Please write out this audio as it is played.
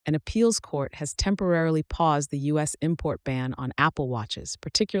An appeals court has temporarily paused the U.S. import ban on Apple Watches,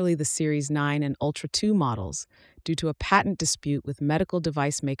 particularly the Series 9 and Ultra 2 models, due to a patent dispute with medical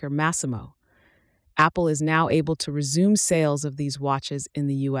device maker Masimo. Apple is now able to resume sales of these watches in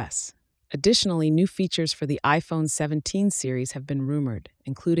the U.S. Additionally, new features for the iPhone 17 series have been rumored,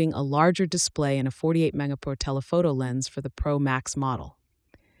 including a larger display and a 48-megapixel telephoto lens for the Pro Max model.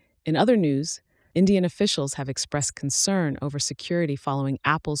 In other news, Indian officials have expressed concern over security following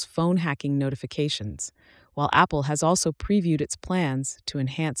Apple's phone hacking notifications, while Apple has also previewed its plans to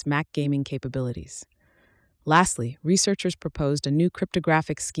enhance Mac gaming capabilities. Lastly, researchers proposed a new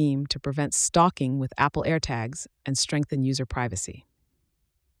cryptographic scheme to prevent stalking with Apple AirTags and strengthen user privacy.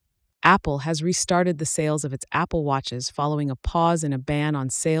 Apple has restarted the sales of its Apple Watches following a pause in a ban on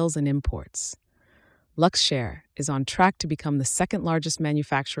sales and imports. Luxshare is on track to become the second largest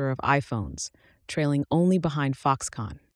manufacturer of iPhones, trailing only behind Foxconn.